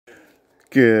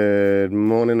Good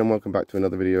morning and welcome back to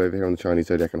another video over here on the Chinese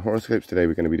Zodiac and horoscopes. Today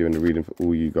we're going to be doing a reading for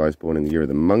all you guys born in the year of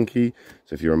the monkey.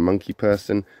 So if you're a monkey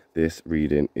person, this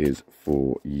reading is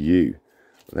for you.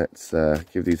 Let's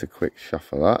give these a quick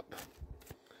shuffle up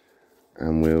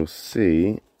and we'll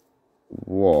see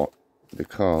what the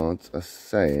cards are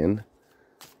saying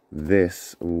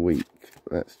this week.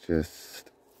 Let's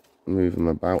just move them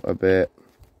about a bit.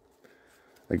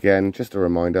 Again, just a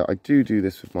reminder, I do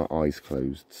this with my eyes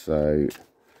closed, so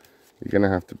you're going to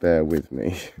have to bear with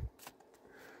me.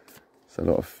 It's a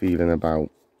lot of feeling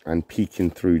about and peeking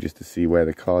through just to see where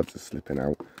the cards are slipping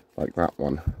out, like that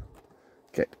one.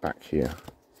 Get back here.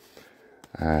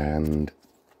 And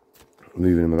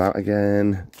moving them about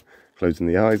again, closing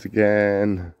the eyes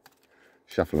again,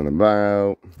 shuffling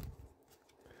about.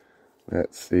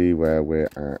 Let's see where we're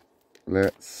at.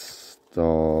 Let's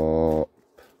stop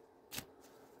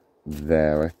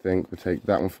there. I think we'll take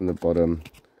that one from the bottom,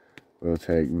 we'll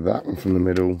take that one from the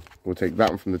middle, we'll take that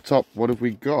one from the top. What have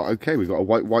we got? Okay, we got a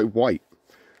white.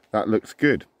 That looks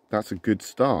good. That's a good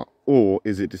start. Or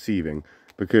is it deceiving?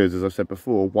 Because as I've said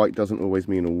before, white doesn't always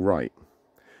mean all right.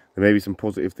 There may be some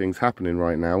positive things happening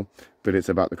right now, but it's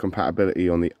about the compatibility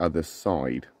on the other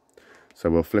side.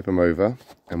 So we'll flip them over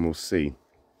and we'll see.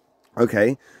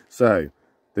 Okay, so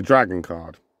the dragon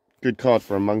card, good card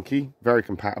for a monkey, very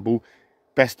compatible.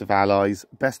 Best of allies,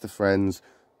 best of friends,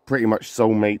 pretty much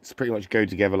soulmates, pretty much go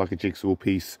together like a jigsaw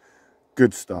piece.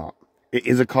 Good start. It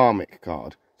is a karmic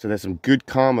card, so there's some good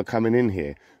karma coming in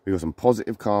here. We've got some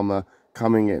positive karma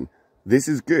coming in. This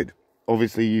is good.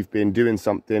 Obviously, you've been doing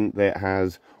something that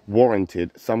has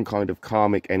warranted some kind of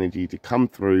karmic energy to come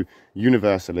through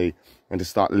universally and to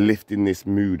start lifting this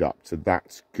mood up, so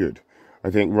that's good. I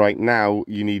think right now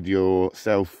you need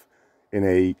yourself in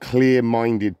a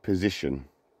clear-minded position.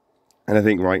 And I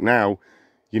think right now,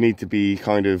 you need to be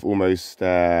kind of almost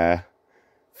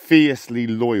fiercely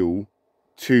loyal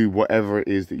to whatever it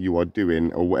is that you are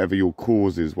doing, or whatever your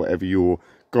cause is, whatever your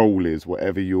goal is,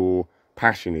 whatever your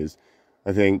passion is.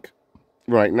 I think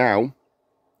right now,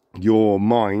 your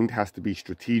mind has to be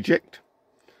strategic,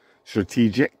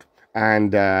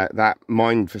 and that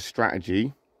mind for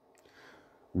strategy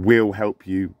will help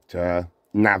you to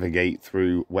navigate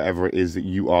through whatever it is that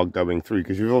you are going through,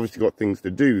 because you've obviously got things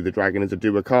to do. The dragon is a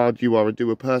doer card, you are a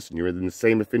doer person, you're in the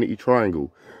same affinity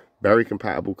triangle. Very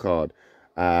compatible card.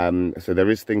 So there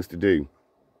is things to do,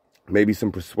 maybe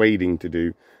some persuading to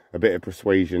do. A bit of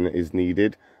persuasion is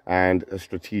needed and a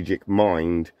strategic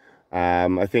mind.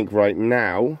 I think right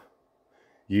now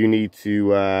you need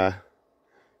to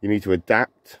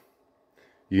adapt,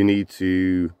 you need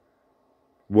to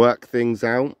work things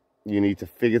out. You need to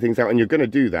figure things out, and you're going to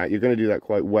do that. You're going to do that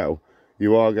quite well.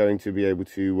 You are going to be able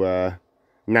to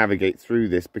navigate through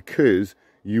this, because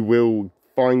you will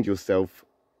find yourself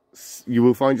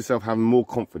having more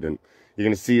confidence. You're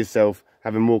going to see yourself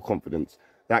having more confidence.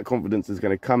 That confidence is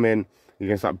going to come in. You're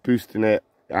going to start boosting it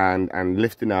and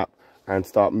lifting up and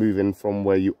start moving from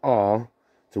where you are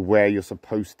to where you're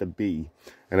supposed to be.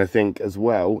 And I think as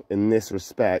well, in this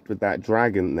respect, with that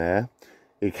dragon there,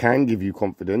 it can give you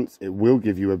confidence. It will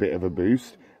give you a bit of a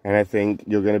boost, and I think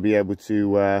you're going to be able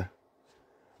to.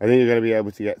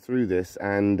 Get through this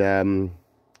and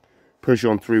push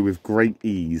on through with great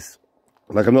ease.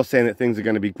 Like, I'm not saying that things are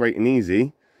going to be great and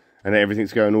easy, and that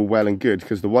everything's going all well and good,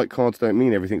 because the white cards don't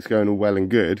mean everything's going all well and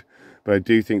good. But I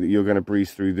do think that you're going to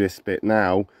breeze through this bit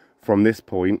now, from this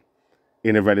point,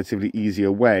 in a relatively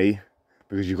easier way,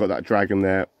 because you've got that dragon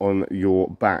there on your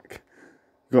back.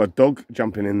 You've got a dog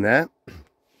jumping in there.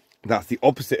 That's the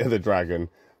opposite of the dragon.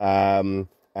 And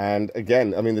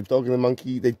again, I mean, the dog and the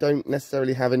monkey, they don't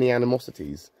necessarily have any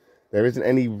animosities. There isn't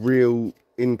any real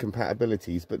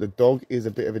incompatibilities, but the dog is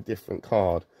a bit of a different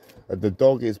card. The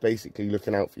dog is basically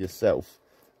looking out for yourself.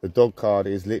 The dog card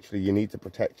is literally, you need to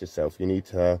protect yourself. You need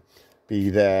to be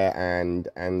there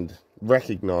and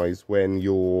recognize when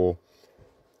you're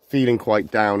feeling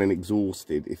quite down and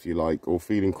exhausted, if you like, or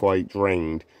feeling quite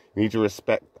drained. You need to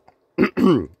respect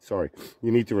sorry,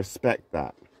 you need to respect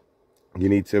that. You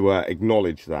need to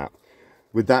acknowledge that.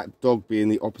 With that dog being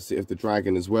the opposite of the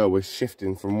dragon as well, we're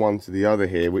shifting from one to the other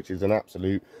here, which is an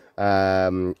absolute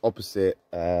opposite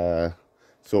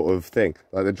sort of thing.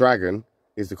 Like, the dragon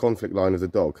is the conflict line of the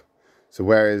dog. So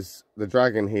whereas the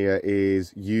dragon here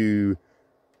is you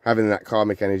having that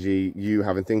karmic energy, you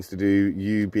having things to do,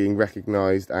 you being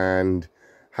recognized and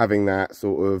having that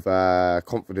sort of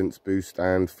confidence boost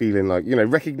and feeling like, you know,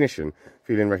 recognition.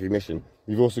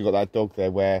 You've also got that dog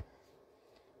there where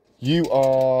you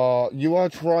are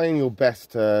trying your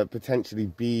best to potentially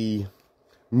be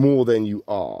more than you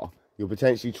are. You're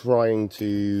potentially trying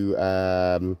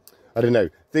to I don't know,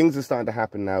 things are starting to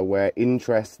happen now where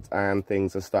interests and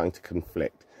things are starting to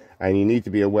conflict, and you need to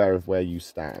be aware of where you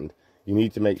stand. You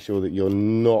need to make sure that you're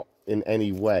not in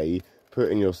any way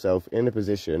putting yourself in a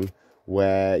position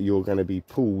where you're going to be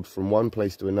pulled from one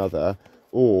place to another,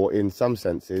 or in some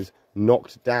senses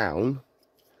knocked down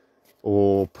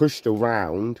or pushed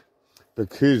around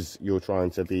because you're trying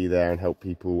to be there and help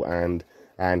people and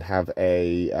have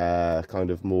a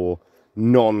kind of more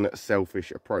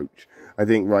non-selfish approach. I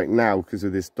think right now, because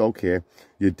of this dog here,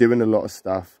 you're doing a lot of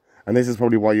stuff, and this is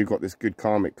probably why you've got this good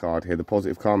karmic card here, the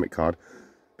positive karmic card,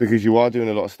 because you are doing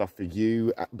a lot of stuff for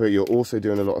you, but you're also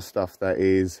doing a lot of stuff that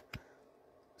is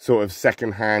sort of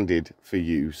second-handed for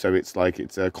you. So it's like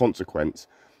it's a consequence.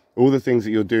 All the things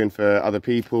that you're doing for other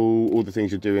people, all the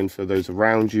things you're doing for those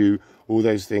around you, all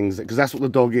those things, because that's what the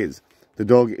dog is. The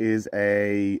dog is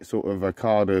a sort of a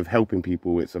card of helping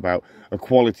people. It's about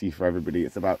equality for everybody.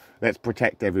 It's about let's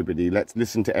protect everybody. Let's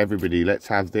listen to everybody. Let's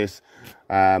have this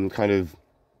kind of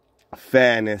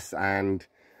fairness and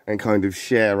kind of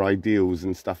share ideals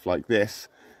and stuff like this.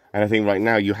 And I think right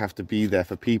now you have to be there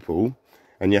for people,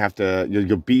 and you have to,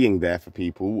 you're being there for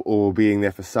people, or being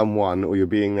there for someone, or you're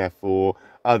being there for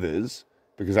others,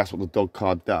 because that's what the dog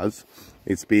card does.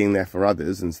 It's being there for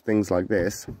others and things like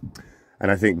this.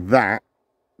 And I think that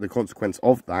the consequence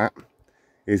of that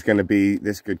is going to be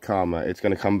this good karma. It's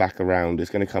going to come back around. It's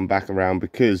going to come back around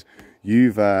because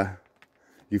you've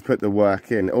put the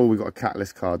work in. Oh, we've got a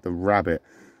catalyst card, the rabbit.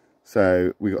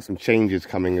 So we got some changes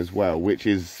coming as well, which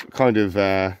is kind of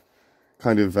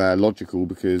logical,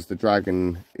 because the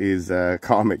dragon is a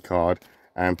karmic card,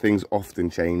 and things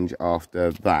often change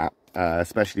after that,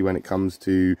 especially when it comes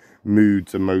to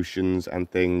moods, emotions, and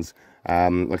things.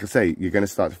 Like I say, you're going to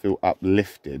start to feel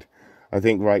uplifted. I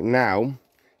think right now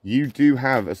you do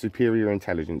have a superior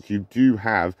intelligence. You do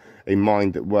have a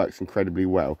mind that works incredibly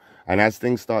well. And as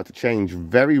things start to change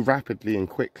very rapidly and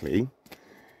quickly,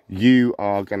 you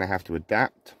are going to have to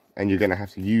adapt, and you're going to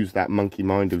have to use that monkey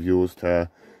mind of yours to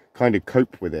kind of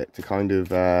cope with it, to kind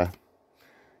of,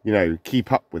 you know,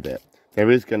 keep up with it. There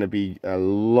is going to be a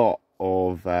lot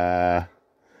of, I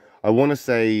want to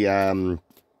say,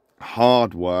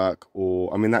 hard work,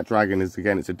 or, I mean, that dragon is,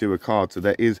 again, it's a doer card, so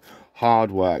there is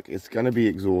hard work. It's going to be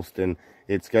exhausting.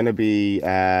 It's going to be,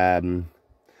 I don't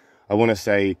want to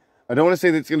say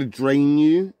that it's going to drain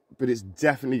you, but it's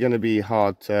definitely going to be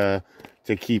hard to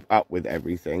keep up with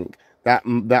everything. That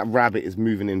rabbit is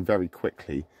moving in very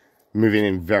quickly.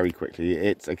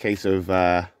 It's a case of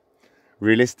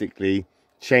realistically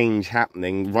change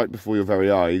happening right before your very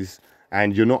eyes,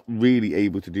 and you're not really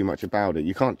able to do much about it.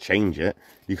 You can't change it.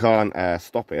 You can't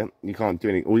stop it. You can't do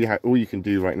anything. All you can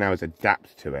do right now is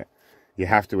adapt to it. You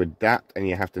have to adapt, and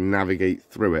you have to navigate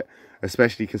through it,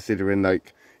 especially considering,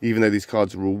 like, even though these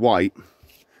cards are all white,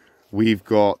 we've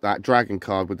got that dragon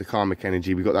card with the karmic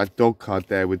energy. We've got that dog card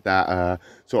there with that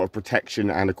sort of protection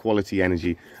and equality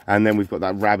energy. And then we've got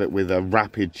that rabbit with a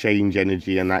rapid change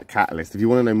energy and that catalyst. If you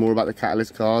want to know more about the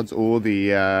catalyst cards or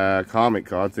the karmic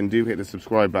cards, then do hit the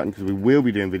subscribe button, because we will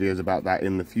be doing videos about that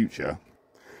in the future,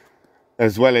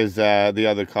 as well as the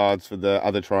other cards for the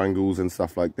other triangles and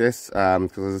stuff like this.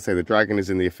 Because as I say, the dragon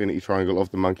is in the affinity triangle of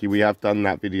the monkey. We have done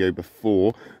that video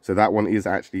before, so that one is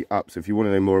actually up. So if you want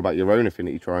to know more about your own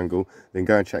affinity triangle, then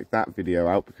go and check that video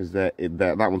out, because that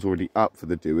one's already up for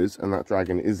the doers, and that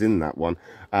dragon is in that one.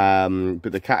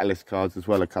 But the catalyst cards as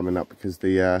well are coming up, because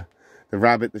the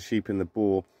rabbit, the sheep, and the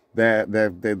boar,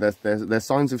 they're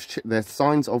signs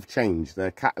of change.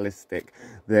 They're catalytic.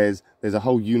 There's a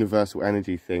whole universal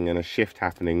energy thing and a shift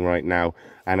happening right now,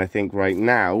 and I think right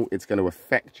now it's going to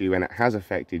affect you, and it has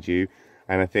affected you.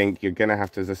 And I think you're going to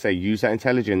have to, as I say, use that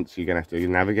intelligence. You're going to have to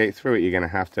navigate through it. You're going to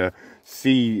have to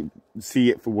see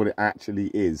it for what it actually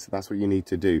is. That's what you need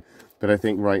to do. But I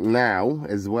think right now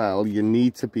as well, you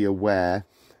need to be aware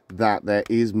that there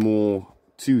is more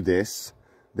to this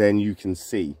than you can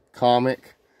see.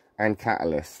 Karmic and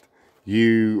catalyst.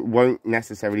 You won't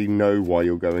necessarily know why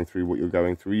you're going through what you're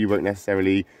going through. You won't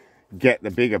necessarily get the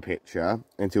bigger picture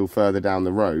until further down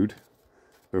the road.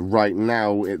 But right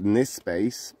now, in this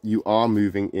space, you are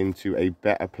moving into a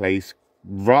better place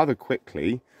rather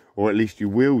quickly, or at least you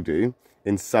will do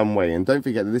in some way. And don't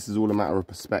forget that this is all a matter of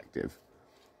perspective.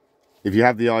 If you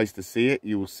have the eyes to see it,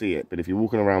 you will see it. But if you're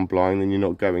walking around blind, then you're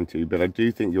not going to. But I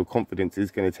do think your confidence is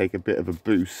going to take a bit of a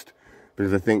boost,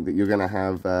 because I think that you're going to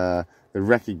have the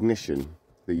recognition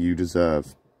that you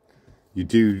deserve. I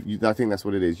think that's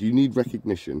what it is. You need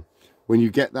recognition. When you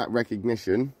get that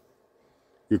recognition,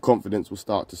 your confidence will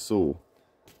start to soar.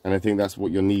 And I think that's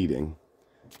what you're needing.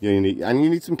 You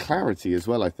need some clarity as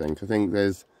well, I think. I think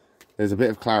there's a bit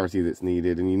of clarity that's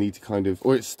needed, and you need to kind of,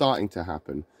 or it's starting to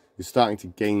happen. You're starting to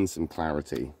gain some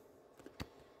clarity.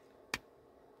 But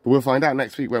we'll find out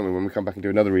next week, won't we, when we come back and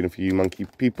do another reading for you monkey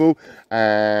people.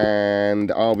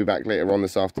 And I'll be back later on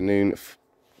this afternoon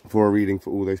for a reading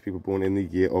for all those people born in the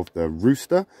year of the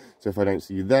rooster. So if I don't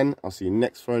see you then, I'll see you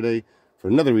next Friday for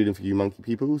another reading for you monkey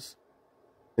peoples.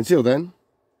 Until then,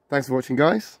 thanks for watching,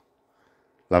 guys.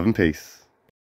 Love and peace.